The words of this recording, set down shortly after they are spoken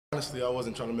Honestly, I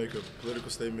wasn't trying to make a political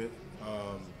statement.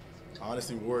 I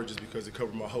honestly wore it just because it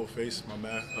covered my whole face,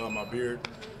 my beard.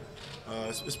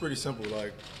 It's pretty simple.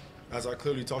 Like, as I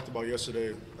clearly talked about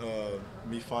yesterday,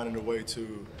 me finding a way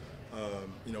to,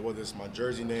 whether it's my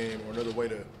jersey name or another way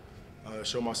to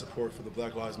show my support for the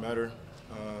Black Lives Matter.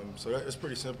 It's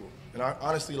pretty simple. And I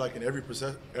honestly, like in every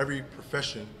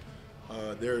profession,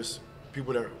 there's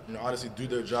people that honestly do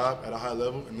their job at a high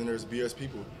level, and then there's BS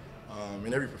people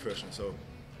in every profession. So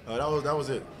that was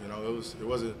it. It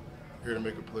wasn't here to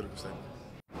make a political statement.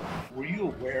 Were you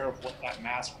aware of what that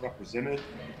mask represented?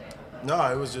 No,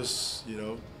 it was just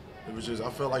I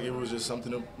felt like it was just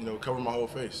something to cover my whole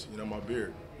face, my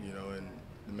beard, and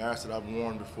the mask that I've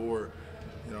worn before,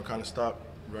 kind of stopped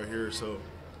right here. So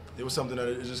it was something that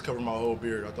it just covered my whole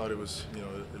beard. I thought it was,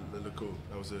 it looked cool.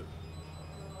 That was it.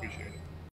 Appreciate it.